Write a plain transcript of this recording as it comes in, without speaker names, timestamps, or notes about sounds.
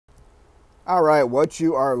All right, what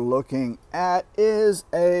you are looking at is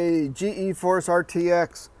a GeForce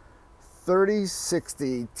RTX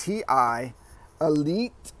 3060 Ti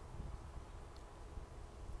Elite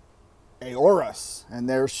Aorus. And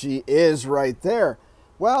there she is right there.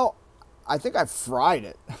 Well, I think I fried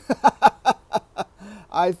it.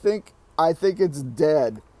 I think it's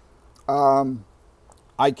dead.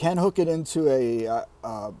 I can hook it into a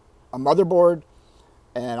motherboard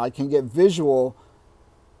and I can get visual.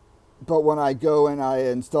 But when I go and I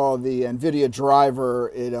install the NVIDIA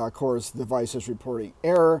driver, it, of course, the device is reporting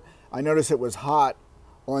error. I noticed it was hot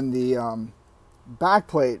on the back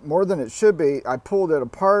plate more than it should be. I pulled it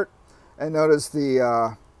apart and noticed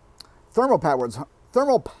the thermal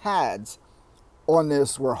pads on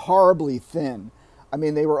this were horribly thin. I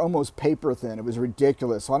mean, they were almost paper thin. It was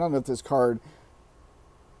ridiculous. So I don't know if this card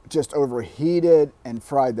just overheated and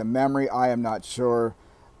fried the memory. I am not sure.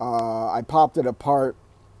 I popped it apart.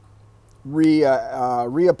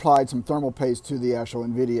 Reapplied some thermal paste to the actual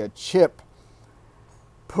NVIDIA chip,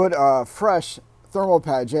 put fresh thermal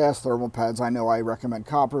pads, thermal pads. I know I recommend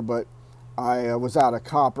copper, but I was out of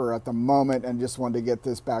copper at the moment and just wanted to get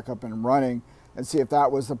this back up and running and see if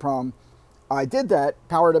that was the problem. I did that,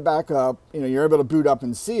 powered it back up. You know, you're able to boot up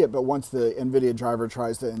and see it, but once the NVIDIA driver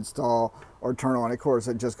tries to install or turn on, of course,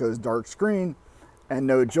 it just goes dark screen and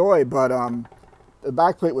no joy. But the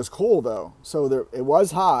backplate was cool though, so it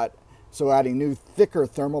was hot. So adding new, thicker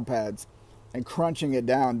thermal pads and crunching it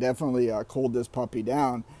down definitely cooled this puppy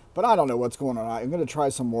down. But I don't know what's going on. I'm going to try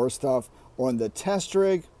some more stuff on the test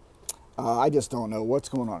rig. I just don't know what's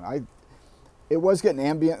going on. It was getting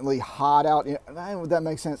ambiently hot out. That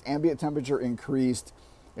makes sense. Ambient temperature increased.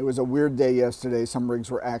 It was a weird day yesterday. Some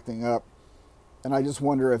rigs were acting up. And I just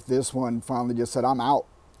wonder if this one finally just said, I'm out.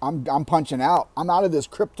 I'm punching out. I'm out of this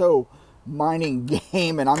crypto mining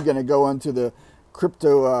game and I'm going to go into the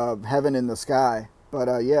crypto heaven in the sky.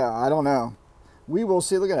 But yeah, I don't know. We will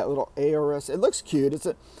see. Look at that little ARS. It looks cute.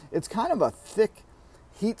 It's kind of a thick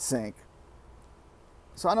heat sink.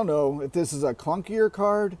 So I don't know if this is a clunkier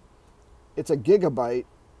card. It's a Gigabyte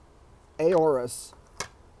AORUS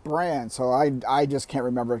brand. So I just can't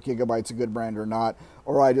remember if Gigabyte's a good brand or not,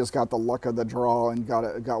 or I just got the luck of the draw and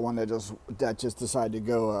got one that just decided to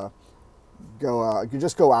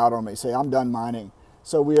go out on me. Say I'm done mining.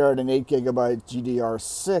 So we are at an 8 gigabyte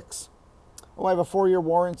GDR6. Oh, I have a 4-year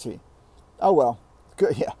warranty. Oh well,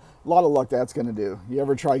 good. Yeah, a lot of luck that's going to do. You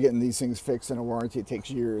ever try getting these things fixed in a warranty? It takes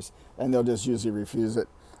years, and they'll just usually refuse it.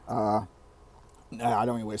 Nah, I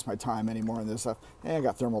don't even waste my time anymore on this stuff. And I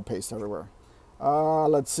got thermal paste everywhere.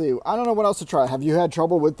 Let's see. I don't know what else to try. Have you had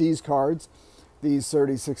trouble with these cards? These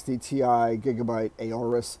 3060 Ti Gigabyte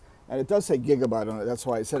AORUS, and it does say Gigabyte on it. That's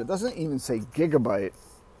why I said it. It doesn't even say Gigabyte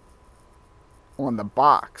on the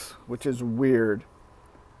box, which is weird.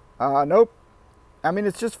 Nope. I mean,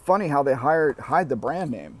 it's just funny how they hide the brand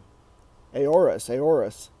name.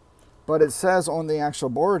 AORUS. But it says on the actual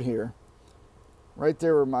board here, right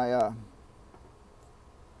there where my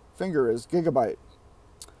finger is, Gigabyte.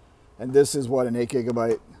 And this is what, an 8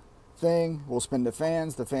 gigabyte thing. We'll spin the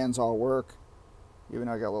fans. The fans all work, even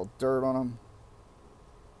though I got a little dirt on them.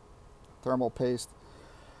 Thermal paste.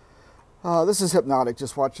 This is hypnotic,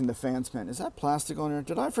 just watching the fan spin. Is that plastic on there?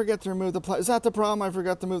 Did I forget to remove the plastic? Is that the problem? I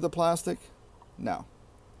forgot to move the plastic? No.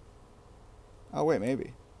 Oh, wait,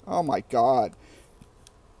 maybe. Oh, my God.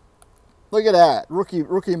 Look at that.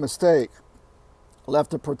 Rookie mistake.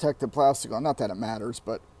 Left the protective plastic on. Not that it matters,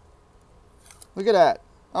 but look at that.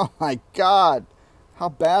 Oh, my God. How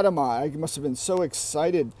bad am I? I must have been so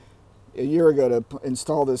excited a year ago to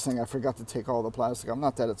install this thing. I forgot to take all the plastic off.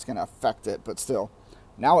 Not that it's going to affect it, but still.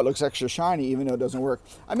 Now it looks extra shiny even though it doesn't work.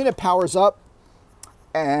 I mean, it powers up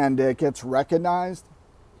and it gets recognized.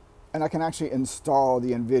 And I can actually install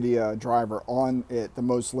the NVIDIA driver on it, the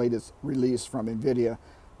most latest release from NVIDIA.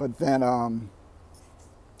 But then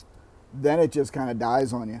it just kind of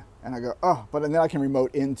dies on you. And I go, oh, but then I can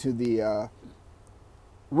remote into the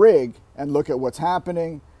rig and look at what's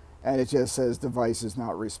happening. And it just says device is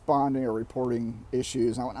not responding or reporting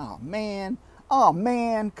issues. And I went, oh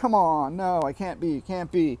man, come on, no, I can't be,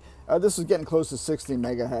 this is getting close to 60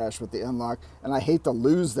 mega hash with the unlock, and I hate to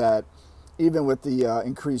lose that, even with the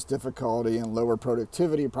increased difficulty and lower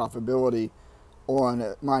productivity, profitability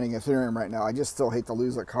on mining Ethereum right now. I just still hate to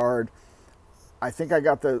lose a card. I think I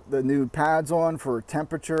got the new pads on for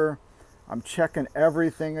temperature. I'm checking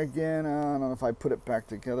everything again. I don't know if I put it back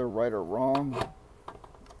together right or wrong.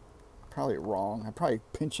 Probably wrong. I'm probably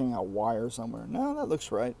pinching a wire somewhere. No, that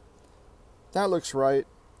looks right. That looks right.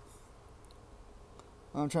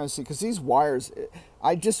 I'm trying to see, because these wires,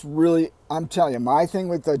 I'm telling you, my thing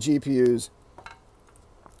with the GPUs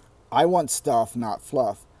I want stuff, not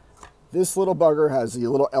fluff. This little bugger has the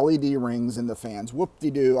little LED rings in the fans.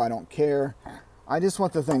 Whoop-de-doo, I don't care. I just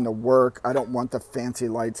want the thing to work. I don't want the fancy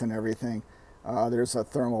lights and everything. There's a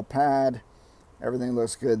thermal pad. Everything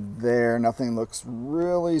looks good there. Nothing looks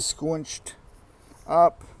really squinched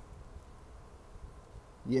up.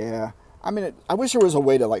 Yeah. I mean, I wish there was a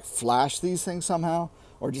way to like flash these things somehow,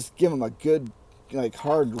 or just give them a good, like,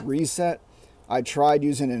 hard reset. I tried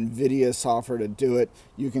using NVIDIA software to do it.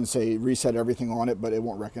 You can say reset everything on it, but it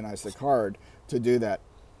won't recognize the card to do that.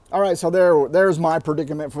 All right, so there's my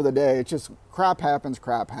predicament for the day. It's just crap happens.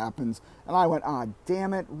 And I went, ah,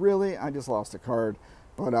 damn it, really? I just lost a card.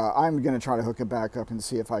 But I'm going to try to hook it back up and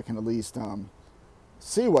see if I can at least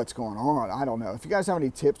see what's going on. I don't know. If you guys have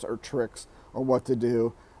any tips or tricks on what to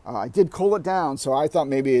do. I did cool it down, so I thought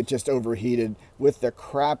maybe it just overheated with the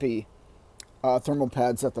crappy thermal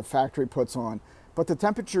pads that the factory puts on. But the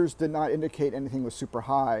temperatures did not indicate anything was super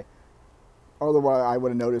high. Otherwise, I would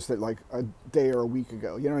have noticed it like a day or a week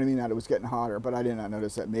ago. You know what I mean? That it was getting hotter, but I did not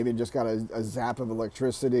notice that. Maybe it just got a zap of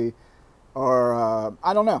electricity, or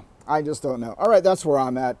I don't know. I just don't know. All right, that's where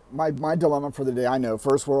I'm at. My dilemma for the day, I know,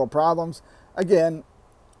 first world problems. Again,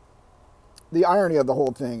 the irony of the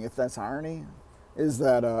whole thing, if that's irony, is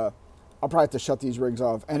that I'll probably have to shut these rigs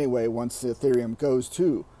off anyway once the Ethereum goes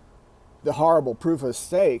to the horrible proof of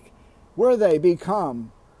stake, where they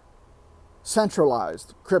become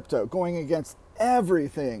centralized crypto, going against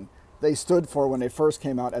everything they stood for when they first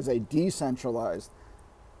came out as a decentralized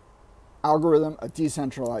algorithm, a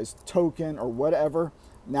decentralized token, or whatever.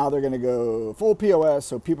 Now they're going to go full POS,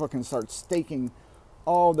 so people can start staking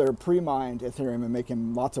all their pre-mined Ethereum and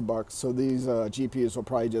making lots of bucks. So these GPUs will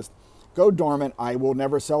probably just go dormant. I will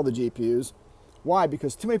never sell the GPUs. Why?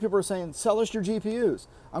 Because too many people are saying, sell us your GPUs.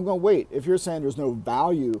 I'm going, wait, if you're saying there's no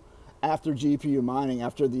value after GPU mining,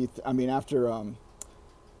 after Ethereum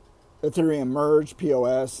merge,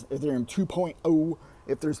 POS, Ethereum 2.0,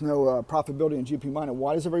 if there's no profitability in GPU mining,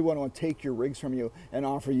 why does everyone want to take your rigs from you and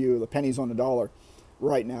offer you the pennies on the dollar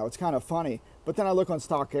right now? It's kind of funny. But then I look on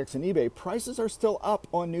StockX and eBay, prices are still up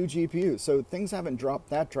on new GPUs, so things haven't dropped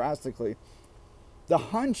that drastically. The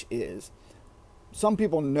hunch is some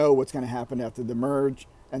people know what's going to happen after the merge,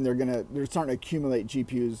 and they're starting to accumulate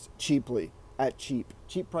GPUs cheaply at cheap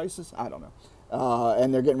prices. I don't know,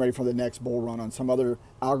 and they're getting ready for the next bull run on some other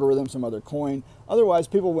algorithm, some other coin. Otherwise,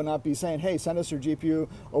 people would not be saying, "Hey, send us your GPU,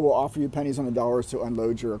 or we'll offer you pennies on the dollars to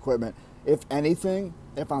unload your equipment." If anything,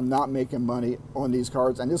 if I'm not making money on these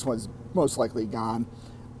cards, and this one's most likely gone,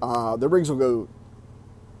 the rigs will go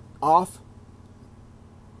off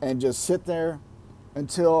and just sit there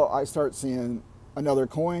until I start seeing another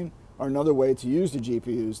coin or another way to use the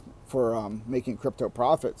GPUs for making crypto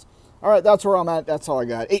profits. All right, that's where I'm at. That's all I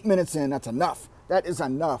got. 8 minutes in, that's enough. That is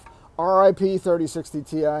enough. RIP 3060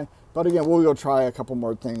 Ti. But again, we'll go try a couple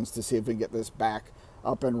more things to see if we can get this back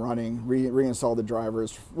up and running, reinstall the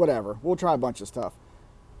drivers, whatever. We'll try a bunch of stuff.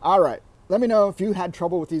 All right, let me know if you had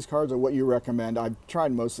trouble with these cards or what you recommend. I've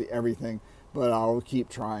tried mostly everything, but I'll keep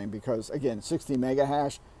trying because, again, 60 mega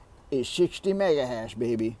hash is 60 mega hash,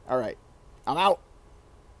 baby. All right, I'm out.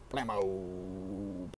 Blammo.